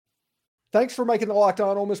Thanks for making the Locked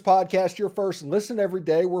On Ole Miss podcast your first listen every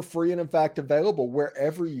day. We're free and, in fact, available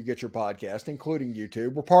wherever you get your podcast, including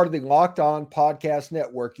YouTube. We're part of the Locked On Podcast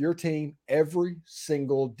Network, your team every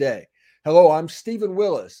single day. Hello, I'm Stephen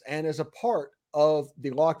Willis, and as a part of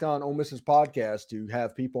the Locked On Ole Miss's podcast, to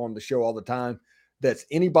have people on the show all the time, that's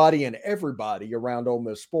anybody and everybody around Ole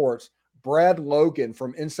Miss sports. Brad Logan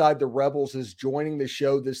from Inside the Rebels is joining the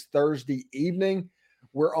show this Thursday evening.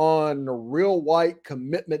 We're on Real White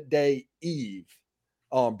Commitment Day Eve.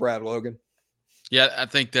 Brad Logan. Yeah, I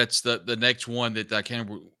think that's the next one that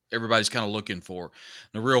everybody's kind of looking for.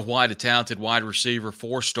 The Real White, a talented wide receiver,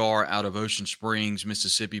 4-star out of Ocean Springs,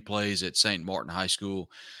 Mississippi, plays at St. Martin High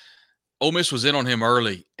School. Ole Miss was in on him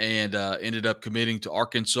early and ended up committing to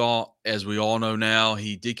Arkansas. As we all know now,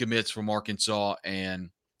 he decommits from Arkansas, and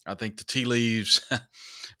I think the tea leaves, for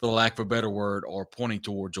the lack of a better word, are pointing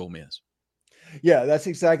towards Ole Miss. Yeah, that's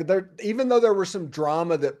exactly there. Even though there was some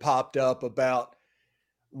drama that popped up about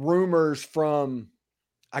rumors from,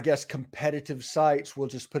 I guess, competitive sites, we'll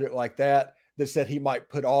just put it like that said he might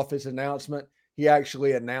put off his announcement. He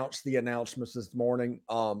actually announced the announcements this morning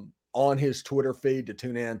on his Twitter feed to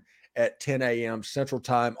tune in at 10 a.m. Central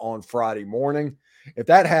Time on Friday morning. If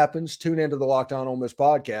that happens, tune into the Locked On Ole Miss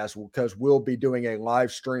podcast because we'll be doing a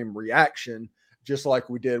live stream reaction just like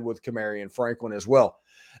we did with Kamarian Franklin as well.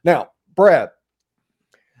 Now, Brad,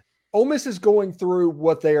 Ole Miss is going through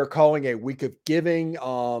what they are calling a week of giving.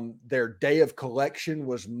 Their day of collection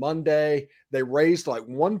was Monday. They raised like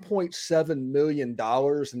 $1.7 million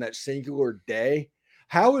in that singular day.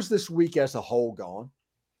 How is this week as a whole gone?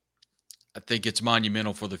 I think it's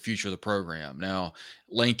monumental for the future of the program. Now,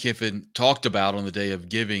 Lane Kiffin talked about on the day of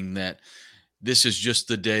giving that this is just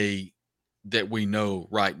the day that we know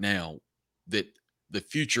right now that the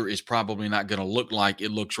future is probably not going to look like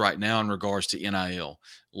it looks right now in regards to NIL.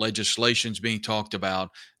 Legislation's being talked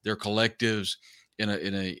about. Their collectives in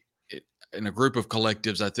a group of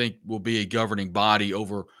collectives, I think, will be a governing body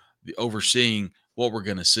overseeing what we're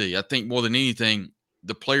going to see. I think more than anything,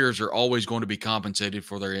 the players are always going to be compensated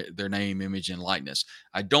for their name, image, and likeness.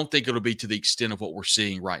 I don't think it'll be to the extent of what we're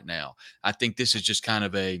seeing right now. I think this is just kind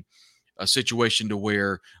of a situation to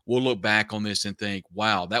where we'll look back on this and think,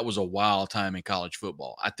 wow, that was a wild time in college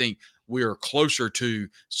football. I think we are closer to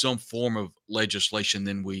some form of legislation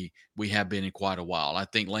than we have been in quite a while. I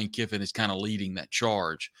think Lane Kiffin is kind of leading that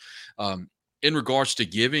charge. In regards to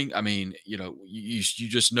giving, I mean, you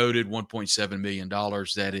just noted $1.7 million.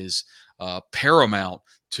 That is paramount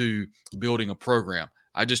to building a program.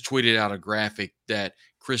 I just tweeted out a graphic that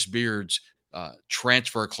Chris Beard's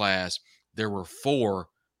transfer class, there were four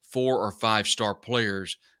or 5-star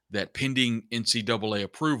players that, pending NCAA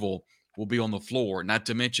approval, will be on the floor, not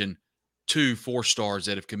to mention 2 4-stars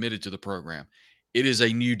that have committed to the program. It is a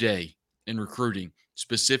new day in recruiting,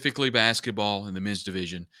 specifically basketball in the men's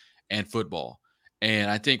division and football.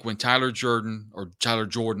 And I think when Tyler Jordan of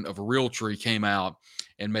a Realtree came out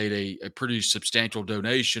and made a pretty substantial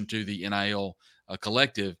donation to the NIL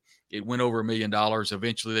collective, it went over $1 million.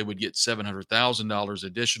 Eventually, they would get $700,000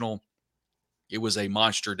 additional. It was a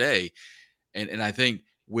monster day. And I think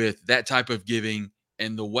with that type of giving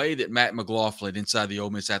and the way that Matt McLaughlin inside the Ole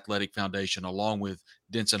Miss Athletic Foundation, along with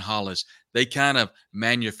Denson Hollis, they kind of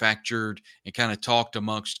manufactured and kind of talked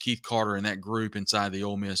amongst Keith Carter and that group inside the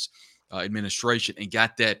Ole Miss administration and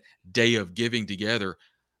got that day of giving together.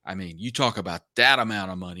 I mean, you talk about that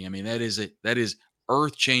amount of money. I mean, that is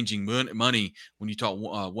earth-changing money when you talk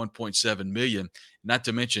 1.7 million, not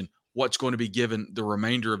to mention what's going to be given the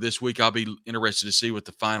remainder of this week. I'll be interested to see what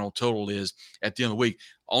the final total is at the end of the week.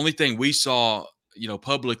 Only thing we saw,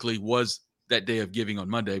 publicly was that day of giving on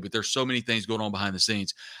Monday, but there's so many things going on behind the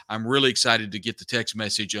scenes. I'm really excited to get the text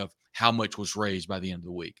message of how much was raised by the end of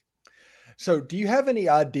the week. So do you have any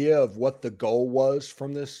idea of what the goal was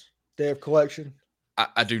from this day of collection?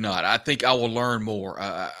 I do not. I think I will learn more.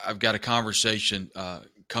 I've got a conversation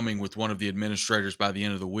coming with one of the administrators by the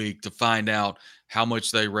end of the week to find out how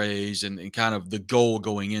much they raise and kind of the goal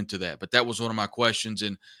going into that. But that was one of my questions,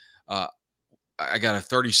 and I got a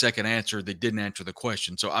 30-second answer that didn't answer the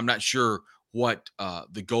question. So I'm not sure what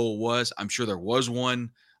the goal was. I'm sure there was one,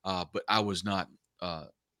 but I was not,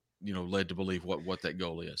 led to believe what that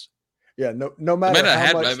goal is. Yeah, no matter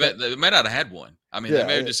how much they may not have had one. I mean, they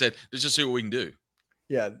may have just said, let's just see what we can do.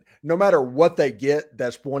 Yeah, no matter what they get,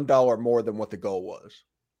 that's $1 more than what the goal was.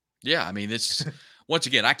 Yeah, I mean, it's once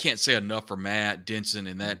again, I can't say enough for Matt Denson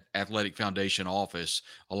and that Athletic Foundation office,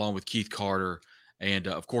 along with Keith Carter and,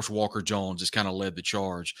 of course, Walker Jones has kind of led the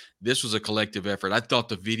charge. This was a collective effort. I thought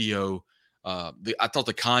the video, I thought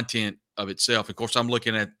the content of itself, of course, I'm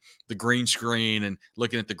looking at the green screen and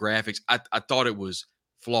looking at the graphics. I thought it was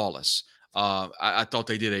flawless. I thought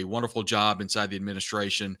they did a wonderful job inside the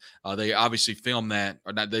administration. They obviously filmed that,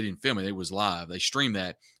 or not, they didn't film it, it was live. They streamed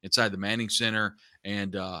that inside the Manning Center.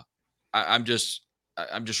 And I'm just,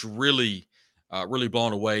 I'm just really, really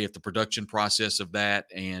blown away at the production process of that,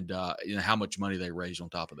 and how much money they raised on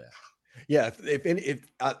top of that. Yeah, if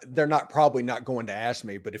they're not probably not going to ask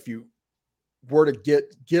me, but if you were to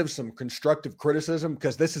give some constructive criticism,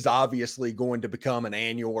 because this is obviously going to become an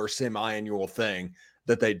annual or semi-annual thing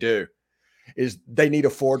that they do, is they need a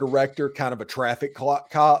floor director, kind of a traffic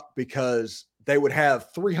cop, because they would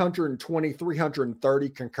have 320, 330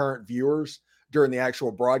 concurrent viewers during the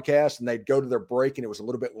actual broadcast, and they'd go to their break and it was a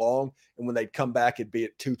little bit long. And when they'd come back, it'd be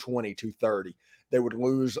at 220, 230. They would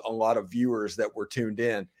lose a lot of viewers that were tuned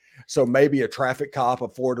in. So maybe a traffic cop, a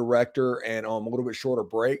floor director, and a little bit shorter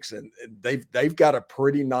breaks. And they've got a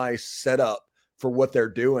pretty nice setup for what they're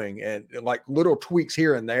doing, and like little tweaks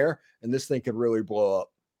here and there, and this thing could really blow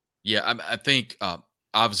up. Yeah, I think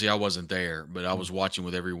obviously I wasn't there, but I Mm, was watching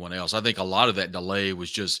with everyone else. I think a lot of that delay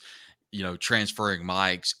was just, transferring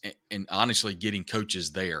mics, and honestly getting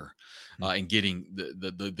coaches there, mm. and getting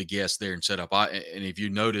the guests there and set up. And if you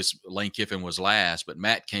notice, Lane Kiffin was last, but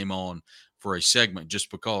Matt came on for a segment just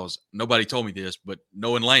because nobody told me this, but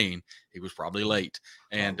knowing Lane, he was probably late.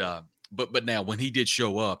 And Probably. but now when he did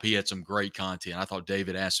show up, he had some great content. I thought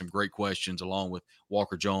David asked some great questions along with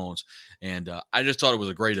Walker Jones, and I just thought it was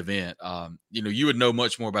a great event. You would know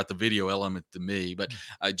much more about the video element than me, but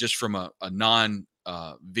just from a non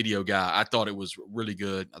video guy, I thought it was really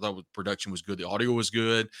good. I thought the production was good. The audio was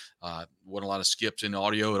good. Wasn't a lot of skips in the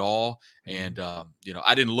audio at all. Mhm. And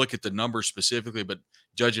I didn't look at the numbers specifically, but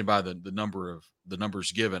judging by the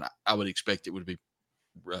numbers given, I would expect it would be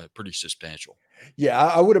pretty substantial. Yeah,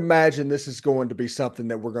 I would imagine this is going to be something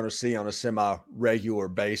that we're going to see on a semi-regular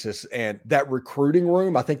basis. And that recruiting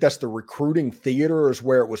room, I think that's the recruiting theater, is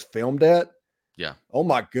where it was filmed at. Yeah. Oh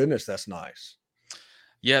my goodness, that's nice.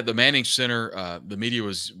 Yeah, the Manning Center, the media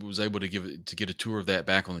was able to get a tour of that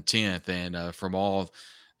back on the 10th, and from all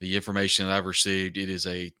the information that I've received, it is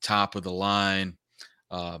a top of the line,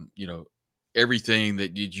 um, you know, everything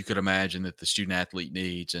that you could imagine that the student athlete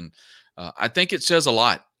needs. And I think it says a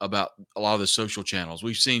lot about a lot of the social channels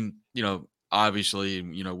we've seen. Obviously,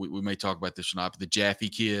 and, we may talk about this or not, but the Jaffe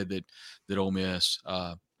kid that Ole Miss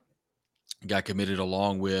got committed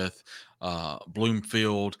along with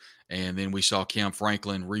Bloomfield. And then we saw Cam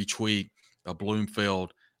Franklin retweet a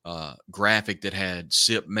Bloomfield graphic that had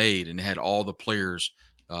SIP made and had all the players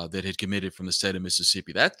that had committed from the state of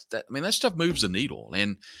Mississippi. That stuff moves the needle.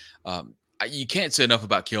 And you can't say enough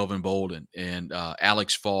about Kelvin Bolden and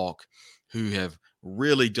Alex Falk, who have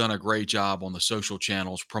really done a great job on the social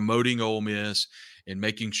channels promoting Ole Miss and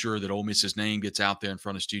making sure that Ole Miss's name gets out there in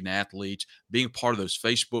front of student athletes, being part of those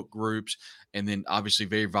Facebook groups, and then obviously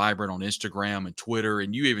very vibrant on Instagram and Twitter.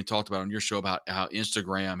 And you even talked about on your show about how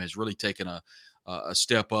Instagram has really taken a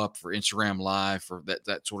step up for Instagram Live, for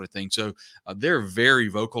that sort of thing. So they're very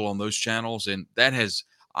vocal on those channels, and that has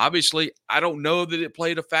obviously, I don't know that it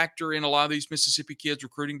played a factor in a lot of these Mississippi kids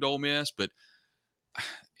recruiting to Ole Miss, but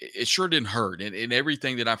it sure didn't hurt. And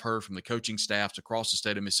everything that I've heard from the coaching staffs across the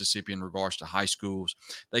state of Mississippi in regards to high schools,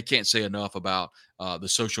 they can't say enough about the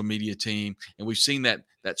social media team. And we've seen that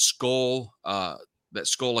skull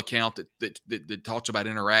account that talks about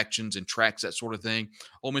interactions and tracks that sort of thing.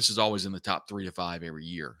 Ole Miss is always in the top 3 to 5 every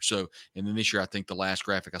year. So, and then this year, I think the last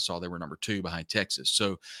graphic I saw, they were number 2 behind Texas.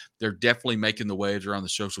 So they're definitely making the waves around the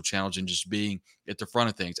social channels and just being at the front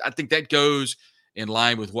of things. I think that goes in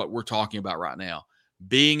line with what we're talking about right now.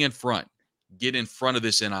 Being in front, get in front of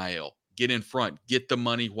this NIL, get in front, get the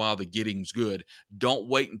money while the getting's good. Don't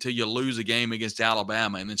wait until you lose a game against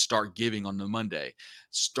Alabama and then start giving on the Monday.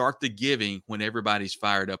 Start the giving when everybody's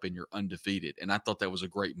fired up and you're undefeated. And I thought that was a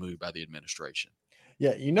great move by the administration.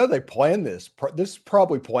 Yeah, they planned this. This is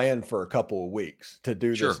probably planned for a couple of weeks to do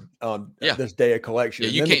this Sure. on Yeah. this day of collection. Yeah.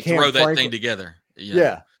 And You then the can't Cam throw that thing Franklin, together.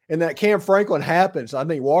 yeah, and that Cam Franklin happens. I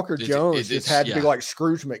think Walker Jones just had to be Yeah. like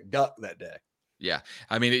Scrooge McDuck that day. Yeah.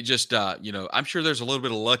 I mean, it just, I'm sure there's a little bit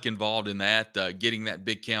of luck involved in that, getting that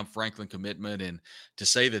big Cam Franklin commitment. And to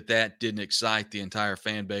say that didn't excite the entire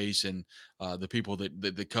fan base and the people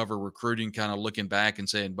that cover recruiting, kind of looking back and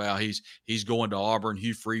saying, well, he's going to Auburn.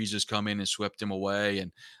 Hugh Freeze has come in and swept him away.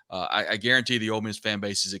 And I guarantee the Ole Miss fan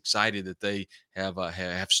base is excited that they have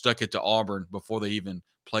stuck it to Auburn before they even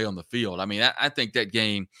play on the field. I mean, I think that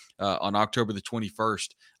game on October the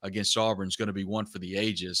 21st against Auburn is going to be one for the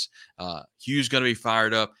ages. Hugh's going to be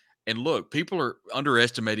fired up. And look, people are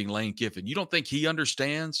underestimating Lane Kiffin. You don't think he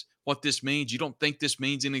understands what this means? You don't think this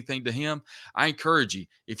means anything to him? I encourage you,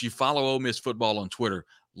 if you follow Ole Miss football on Twitter,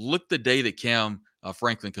 look the day that Cam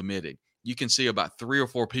Franklin committed. you can see about 3 or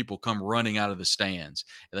 4 people come running out of the stands,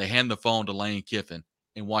 and they hand the phone to Lane Kiffin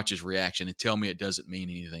and watch his reaction and tell me it doesn't mean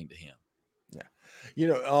anything to him.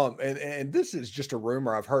 Yeah. And this is just a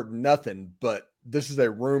rumor. I've heard nothing, but this is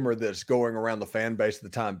a rumor that's going around the fan base at the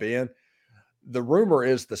time being. The rumor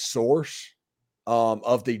is the source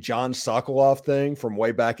of the John Sokoloff thing from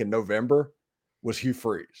way back in November was Hugh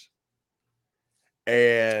Freeze.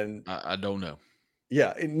 And I don't know.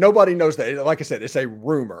 yeah, nobody knows that. Like I said, it's a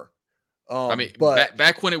rumor. I mean, But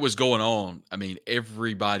back when it was going on, I mean,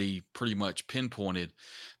 everybody pretty much pinpointed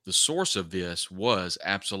the source of this was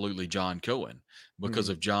absolutely John Cohen because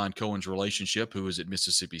mhm, of John Cohen's relationship, who was at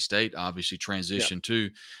Mississippi State, obviously yeah. transitioned to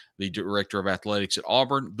the director of athletics at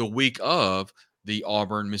Auburn the week of the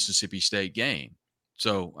Auburn Mississippi State game.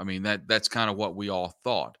 So, I mean, that's kind of what we all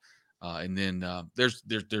thought. And then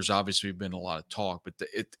there's obviously been a lot of talk, but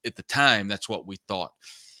at the time, that's what we thought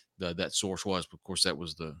that source was. Of course, that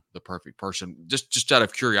was the perfect person. Just out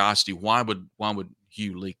of curiosity, why would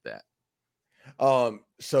Hugh leak that?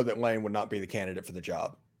 So that Lane would not be the candidate for the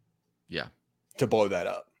job Yeah. to blow that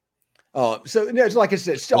up. So it's like I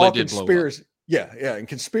said, it's Well, all it did blow up. conspiracy. Yeah, yeah, and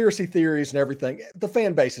conspiracy theories and everything. The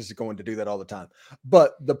fan base is going to do that all the time.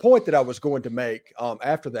 But the point that I was going to make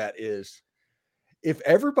after that is, if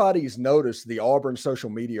everybody's noticed the Auburn social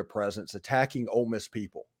media presence attacking Ole Miss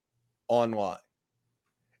people online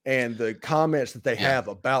and the comments that they Yeah. have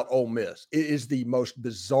about Ole Miss, it is the most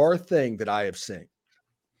bizarre thing that I have seen.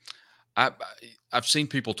 I I've seen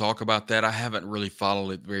people talk about that. I haven't really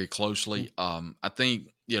followed it very closely. I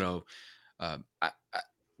think I,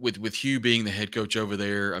 with Hugh being the head coach over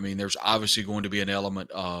there, I mean, there's obviously going to be an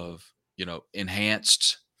element of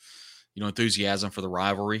enhanced enthusiasm for the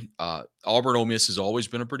rivalry. Auburn Ole Miss has always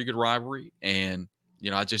been a pretty good rivalry, and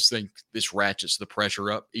I just think this ratchets the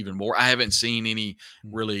pressure up even more. I haven't seen any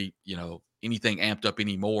really anything amped up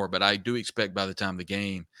anymore, but I do expect by the time the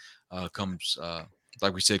game comes.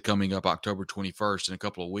 Like we said, coming up October 21st in a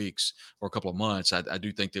couple of weeks or a couple of months, I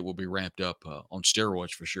do think that will be ramped up on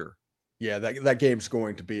steroids for sure. Yeah, that game's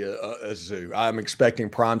going to be a zoo. I'm expecting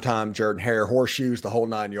primetime Jordan Hare horseshoes, the whole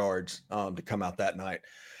 9 yards, to come out that night.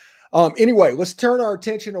 Anyway, let's turn our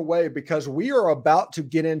attention away because we are about to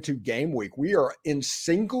get into game week. We are in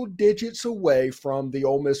single digits away from the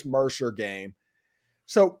Ole Miss Mercer game.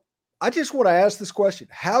 So I just want to ask this question: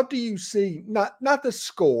 how do you see not the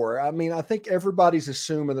score? I mean, I think everybody's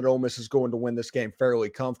assuming that Ole Miss is going to win this game fairly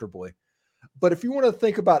comfortably. But if you want to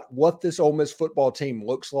think about what this Ole Miss football team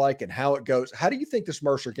looks like and how it goes, how do you think this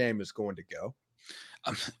Mercer game is going to go?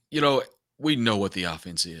 Um, you know, we know what the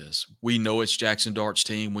offense is. We know it's Jackson Dart's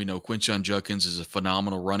team. We know Quinshon Judkins is a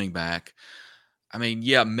phenomenal running back. I mean,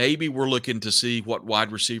 yeah, maybe we're looking to see what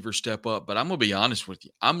wide receivers step up, but I'm going to be honest with you.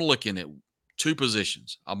 I'm looking at two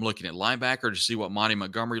positions. I'm looking at linebacker to see what Monty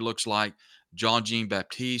Montgomery looks like, John Jean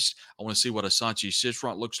Baptiste. I want to see what Asanchi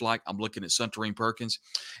Sisront looks like. I'm looking at Suntarine Perkins.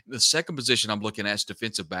 The second position I'm looking at is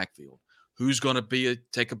defensive backfield. Who's going to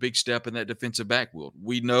take a big step in that defensive backfield?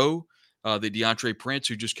 We know that DeAndre Prince,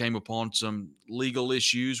 who just came upon some legal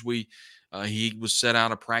issues, he was set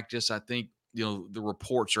out of practice. I think the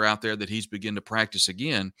reports are out there that he's beginning to practice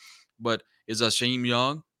again. But is Asheem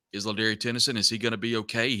Young, is Ladarius Tennyson, is he going to be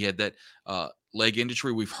okay? He had that leg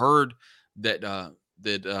injury. We've heard that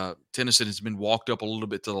Tennyson has been walked up a little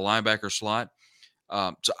bit to the linebacker slot.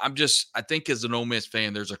 So I think as an Ole Miss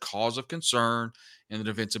fan, there's a cause of concern in the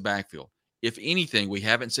defensive backfield. If anything, we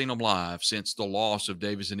haven't seen them live since the loss of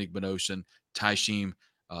Davis Igbinosun, Taishim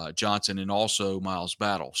Johnson, and also Miles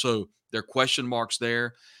Battle. So there are question marks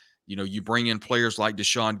there. You bring in players like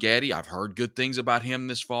Deshaun Gaddy. I've heard good things about him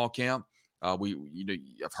this fall camp. I've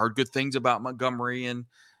heard good things about Montgomery and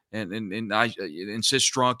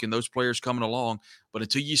Sistrunk and those players coming along. But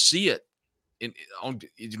until you see it, when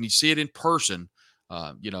you see it in person,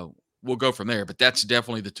 we'll go from there. But that's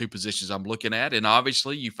definitely the two positions I'm looking at. And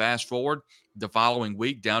obviously, you fast forward the following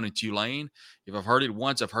week down in Tulane. If I've heard it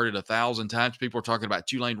once, I've heard it 1,000 times. People are talking about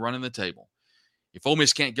Tulane running the table. If Ole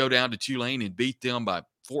Miss can't go down to Tulane and beat them by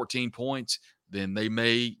 14 points, then they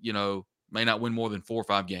may not win more than 4 or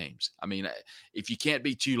 5 games. I mean, if you can't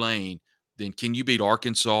beat Tulane, then can you beat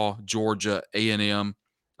Arkansas, Georgia, A&M,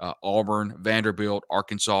 Auburn, Vanderbilt,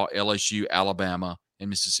 Arkansas, LSU, Alabama, and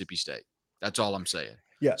Mississippi State? That's all I'm saying.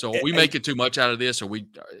 Yeah. So are we making too much out of this, or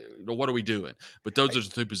what are we doing? But those are the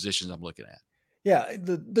two positions I'm looking at. Yeah,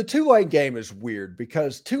 the Tulane game is weird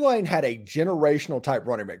because Tulane had a generational type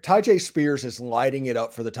running back. Tyjae Spears is lighting it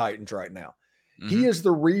up for the Titans right now. He Mm-hmm. is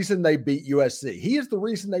the reason they beat USC. He is the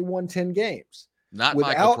reason they won 10 games. Not Michael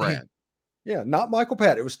Without Pratt. him, yeah, not Michael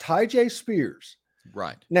Pat. It was Tyjae Spears.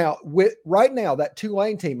 Right. Now, right now, that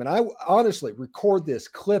Tulane team, and I honestly record this,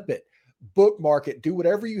 clip it, bookmark it, do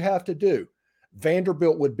whatever you have to do.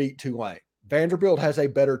 Vanderbilt would beat Tulane. Vanderbilt has a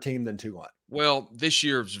better team than Tulane. Well, this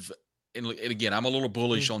year's and again, I'm a little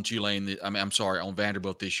bullish Mm. on Tulane. I mean, I'm sorry, on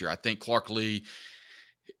Vanderbilt this year. I think Clark Lee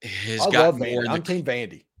has I got love more Vandy. in the I'm Team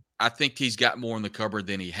Vandy. I think he's got more in the cupboard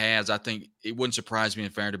than he has. I think it wouldn't surprise me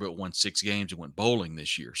if Vanderbilt won 6 games and went bowling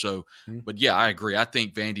this year. So, Mm. but yeah, I agree. I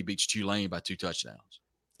think Vandy beats Tulane by 2 touchdowns.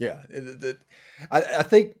 Yeah, I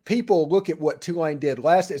think people look at what Tulane did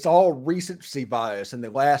last. It's all recency bias and the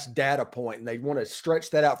last data point, and they want to stretch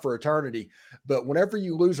that out for eternity. But whenever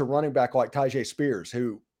you lose a running back like Tyjae Spears,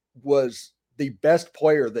 who was the best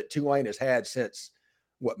player that Tulane has had since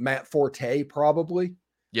what Matt Forte probably,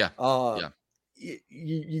 Yeah. um, Yeah.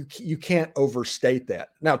 you can't overstate that.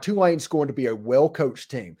 Now Tulane's going to be a well coached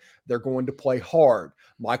team. They're going to play hard.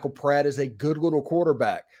 Michael Pratt is a good little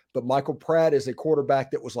quarterback, but Michael Pratt is a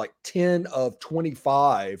quarterback that was like 10 of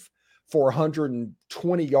 25 for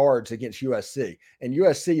 120 yards against USC, and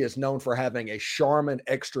USC is known for having a Charmin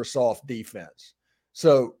extra soft defense.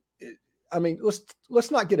 So I mean, let's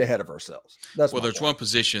not get ahead of ourselves. That's Well, my there's point. one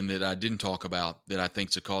position that I didn't talk about that I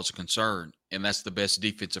think is a cause of concern, and that's the best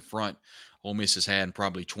defensive front Ole Miss has had in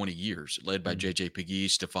probably 20 years, led by Mhm. J.J.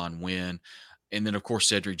 Pegues, Stephon Wynn, and then of course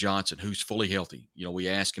Cedric Johnson, who's fully healthy. You know, we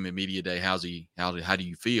asked him at media day, how do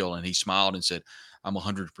you feel, and he smiled and said, "I'm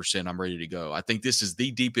 100%. I'm ready to go." I think this is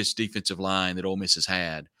the deepest defensive line that Ole Miss has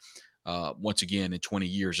had once again in 20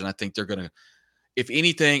 years, and I think they're going to if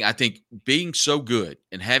anything, I think being so good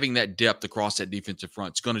and having that depth across that defensive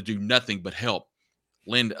front is going to do nothing but help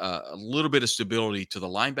lend a little bit of stability to the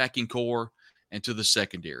linebacking core and to the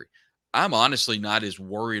secondary. I'm honestly not as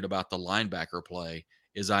worried about the linebacker play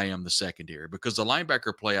as I am the secondary because the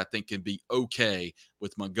linebacker play I think can be okay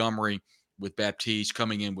with Montgomery, with Baptiste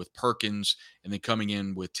coming in with Perkins, and then coming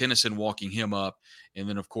in with Tennyson walking him up. And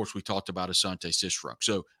then, of course, we talked about Asante Sistrunk.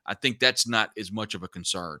 So I think that's not as much of a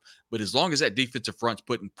concern. But as long as that defensive front's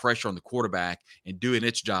putting pressure on the quarterback and doing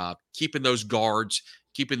its job, keeping those guards,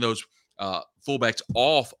 keeping those fullbacks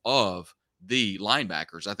off of the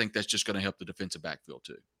linebackers, I think that's just going to help the defensive backfield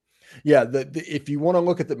too. Yeah, if you want to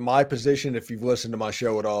look at my position, if you've listened to my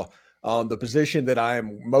show at all, the position that I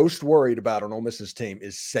am most worried about on Ole Miss's team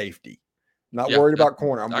is safety. Not Yeah, worried about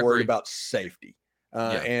corner. I'm I worried agree. about safety.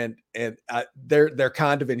 Yeah, They're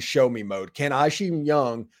kind of in show me mode. Can Ishim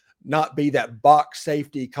Young not be that box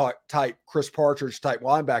safety type Chris Partridge type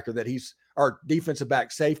linebacker that he's our defensive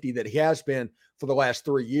back safety that he has been for the last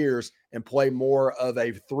 3 years and play more of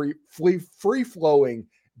a free flowing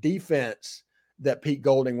defense that Pete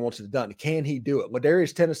Golding wants it done? Can he do it?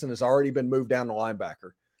 Ladarius Tennyson has already been moved down to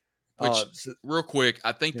linebacker. which So, real quick,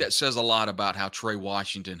 I think yeah. that says a lot about how Trey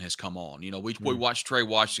Washington has come on. You know, we Mm. watched Trey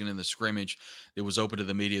Washington in the scrimmage that was open to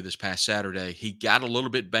the media this past Saturday. He got a little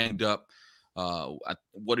bit banged up.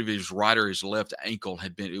 What if his right or his left ankle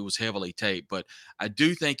had been? It was heavily taped. But I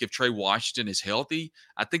do think if Trey Washington is healthy,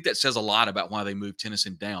 I think that says a lot about why they moved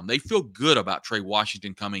Tennyson down. They feel good about Trey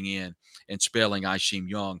Washington coming in and spelling Ishim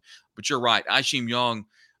Young. But you're right, Ishim Young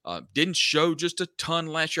didn't show just a ton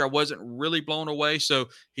last year. I wasn't really blown away. So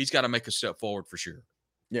he's got to make a step forward for sure.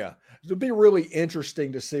 Yeah. It'll be really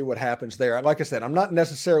interesting to see what happens there. Like I said, I'm not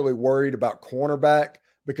necessarily worried about cornerback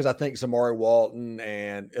because I think Zamari Walton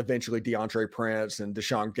and eventually DeAndre Prince and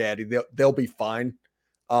Deshaun Gaddy, they'll be fine.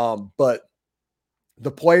 But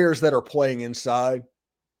the players that are playing inside,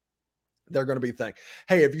 they're going to be thinking,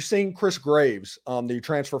 hey, have you seen Chris Graves, the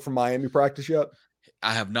transfer from Miami practice yet?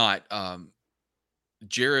 I have not.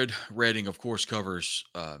 Jared Redding, of course, covers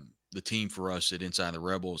the team for us at Inside the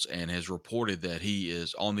Rebels and has reported that he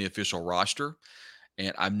is on the official roster.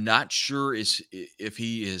 And I'm not sure if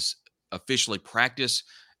he is officially practiced.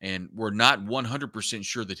 And we're not 100%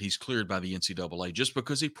 sure that he's cleared by the NCAA. Just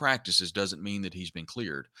because he practices doesn't mean that he's been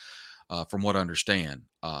cleared, from what I understand.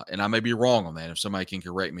 And I may be wrong on that if somebody can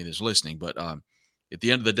correct me that's listening. But at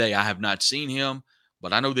the end of the day, I have not seen him.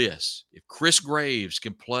 But I know this: if Chris Graves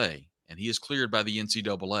can play and he is cleared by the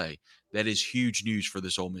NCAA, that is huge news for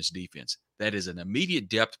this Ole Miss defense. That is an immediate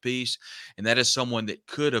depth piece, and that is someone that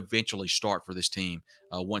could eventually start for this team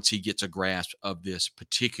once he gets a grasp of this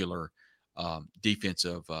particular defense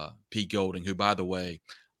of Pete Golding, who, by the way,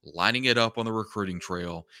 lining it up on the recruiting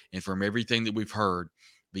trail. And from everything that we've heard,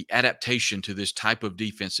 the adaptation to this type of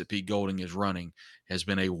defense that Pete Golding is running has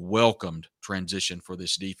been a welcomed transition for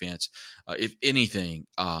this defense. If anything,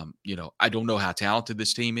 I don't know how talented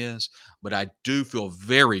this team is, but I do feel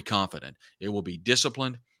very confident it will be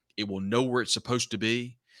disciplined. It will know where it's supposed to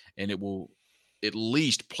be, and it will at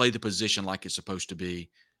least play the position like it's supposed to be,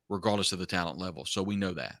 regardless of the talent level. So we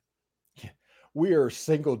know that. We are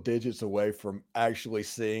single digits away from actually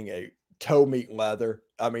seeing a toe meat leather.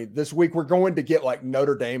 I mean, this week we're going to get like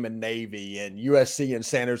Notre Dame and Navy and USC and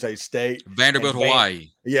San Jose State Vanderbilt, and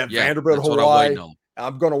Hawaii. Yeah, Vanderbilt, that's what I'm waiting Hawaii. on.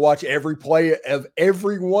 I'm going to watch every play of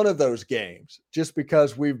every one of those games just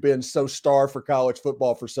because we've been so starved for college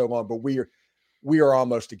football for so long. But we are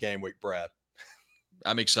almost a game week, Brad.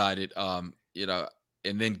 I'm excited. And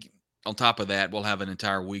then on top of that, we'll have an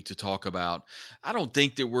entire week to talk about. I don't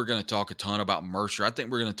think that we're going to talk a ton about Mercer. I think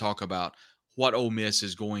we're going to talk about what Ole Miss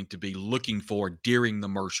is going to be looking for during the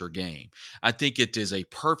Mercer game. I think it is a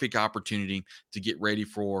perfect opportunity to get ready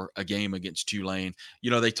for a game against Tulane.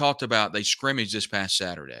 They talked about they scrimmaged this past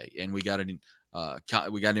Saturday, and we got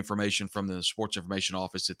information from the sports information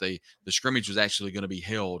office that the scrimmage was actually going to be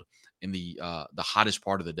held in the hottest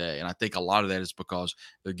part of the day. And I think a lot of that is because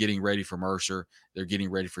they're getting ready for Mercer. They're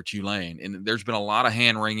getting ready for Tulane. And there's been a lot of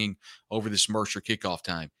hand wringing over this Mercer kickoff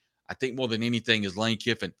time. I think more than anything is Lane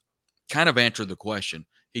Kiffin kind of answered the question.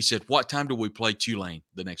 He said, "What time do we play Tulane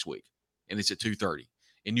the next week?" And it's at 2:30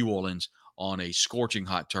 in New Orleans on a scorching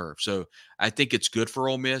hot turf. So I think it's good for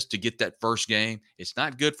Ole Miss to get that first game. It's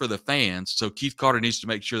not good for the fans. So Keith Carter needs to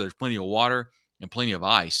make sure there's plenty of water and plenty of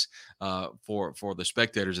ice for the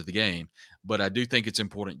spectators of the game. But I do think it's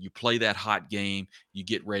important you play that hot game, you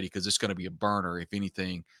get ready because it's going to be a burner. If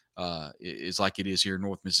anything is like it is here in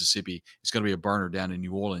North Mississippi, it's going to be a burner down in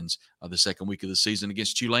New Orleans the second week of the season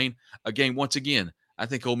against Tulane. A game once again, I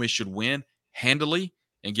think Ole Miss should win handily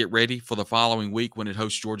and get ready for the following week when it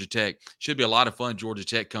hosts Georgia Tech. Should be a lot of fun. Georgia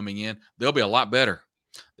Tech coming in, they'll be a lot better.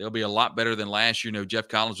 They'll be a lot better than last year. Jeff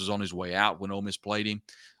Collins was on his way out when Ole Miss played him.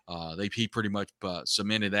 He pretty much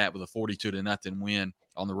cemented that with a 42-0 win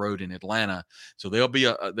on the road in Atlanta. So they'll be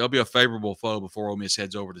a favorable foe before Ole Miss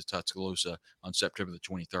heads over to Tuscaloosa on September the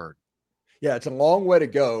 23rd. Yeah, it's a long way to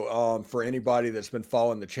go for anybody that's been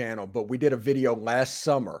following the channel. But we did a video last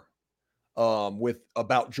summer with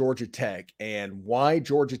about Georgia Tech and why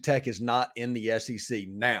Georgia Tech is not in the SEC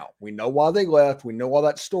now. We know why they left. We know all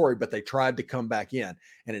that story, but they tried to come back in.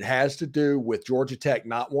 And it has to do with Georgia Tech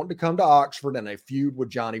not wanting to come to Oxford and a feud with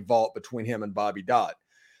Johnny Vault between him and Bobby Dodd.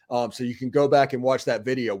 So you can go back and watch that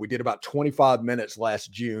video. We did about 25 minutes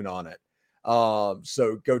last June on it.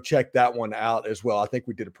 So go check that one out as well. I think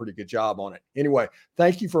we did a pretty good job on it. Anyway,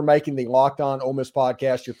 thank you for making the Locked On Ole Miss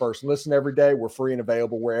podcast your first listen every day. We're free and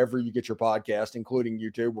available wherever you get your podcast, including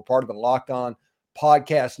YouTube. We're part of the Locked On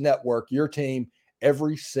Podcast Network, your team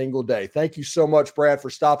every single day. Thank you so much, Brad, for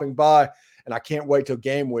stopping by. And I can't wait till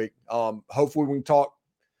game week. Hopefully we can talk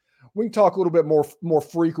a little bit more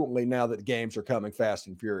frequently now that the games are coming fast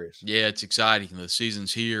and furious. Yeah, it's exciting. The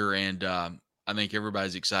season's here, and I think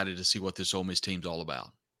everybody's excited to see what this Ole Miss team's all about.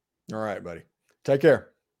 All right, buddy. Take care.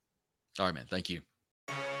 All right, man. Thank you.